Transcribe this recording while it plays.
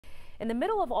In the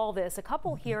middle of all this, a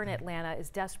couple here in Atlanta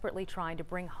is desperately trying to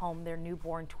bring home their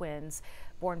newborn twins,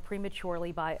 born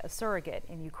prematurely by a surrogate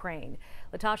in Ukraine.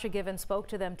 Latasha Given spoke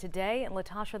to them today, and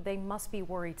Latasha, they must be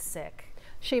worried sick.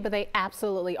 Sheba, they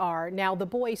absolutely are. Now, the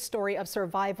boy's story of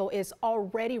survival is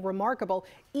already remarkable.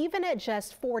 Even at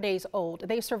just 4 days old,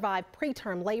 they survived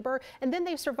preterm labor, and then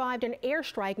they survived an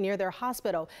airstrike near their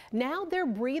hospital. Now they're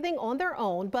breathing on their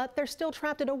own, but they're still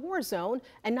trapped in a war zone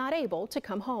and not able to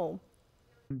come home.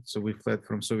 So we fled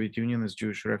from Soviet Union as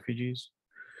Jewish refugees.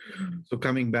 So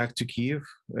coming back to Kiev,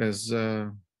 as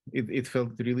it felt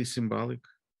really symbolic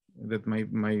that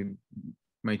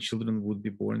my children would be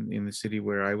born in the city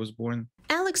where I was born.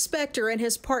 Alex Spector and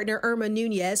his partner Irma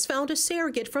Nunez found a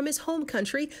surrogate from his home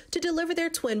country to deliver their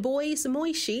twin boys,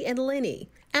 Moishi and Lenny.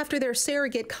 After their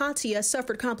surrogate Katya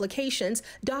suffered complications,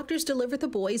 doctors delivered the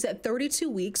boys at 32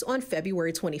 weeks on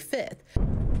February 25th,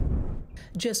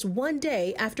 just 1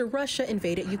 day after Russia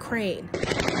invaded Ukraine.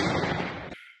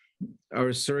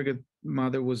 Our surrogate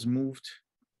mother was moved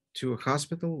to a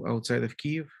hospital outside of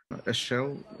Kiev. A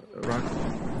shell rock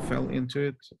fell into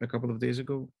it a couple of days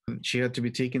ago. She had to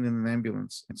be taken in an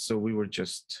ambulance. So we were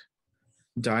just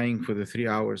dying for the 3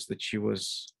 hours that she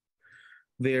was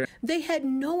there. They had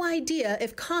no idea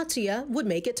if Katya would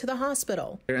make it to the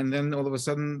hospital. And then all of a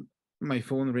sudden, my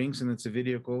phone rings and it's a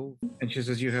video call. And she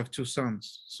says, "You have 2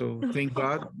 sons." So thank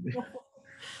God.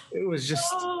 It was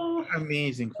just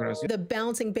amazing for us. The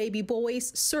bouncing baby boys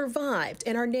survived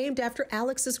and are named after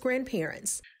Alex's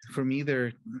grandparents. For me,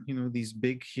 they're, these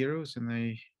big heroes, and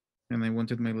I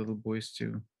wanted my little boys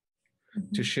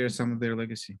to share some of their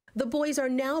legacy. The boys are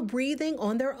now breathing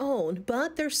on their own,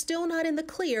 but they're still not in the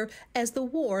clear as the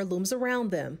war looms around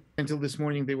them. Until this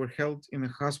morning, they were held in a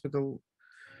hospital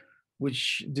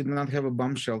which did not have a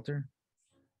bomb shelter.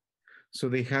 So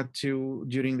they had to,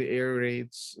 during the air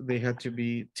raids, they had to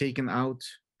be taken out.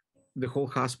 The whole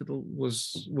hospital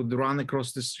would run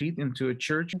across the street into a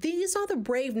church. These are the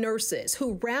brave nurses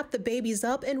who wrapped the babies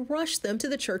up and rushed them to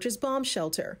the church's bomb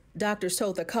shelter. Doctors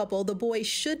told the couple the boys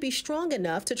should be strong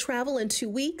enough to travel in 2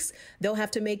 weeks. They'll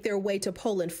have to make their way to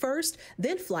Poland first,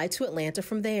 then fly to Atlanta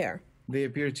from there. They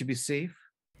appear to be safe.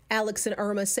 Alex and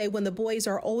Irma say when the boys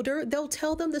are older, they'll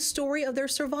tell them the story of their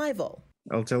survival.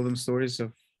 I'll tell them stories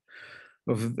of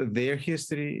their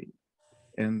history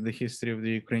and the history of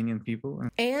the Ukrainian people.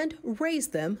 And raise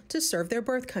them to serve their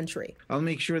birth country. I'll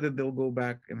make sure that they'll go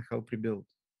back and help rebuild.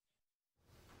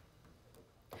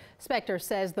 Spector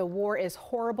says the war is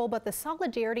horrible, but the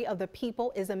solidarity of the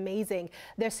people is amazing.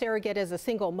 Their surrogate is a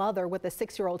single mother with a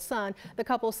 6-year-old son. The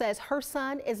couple says her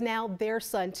son is now their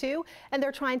son too, and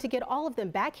they're trying to get all of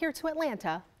them back here to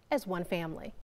Atlanta as one family.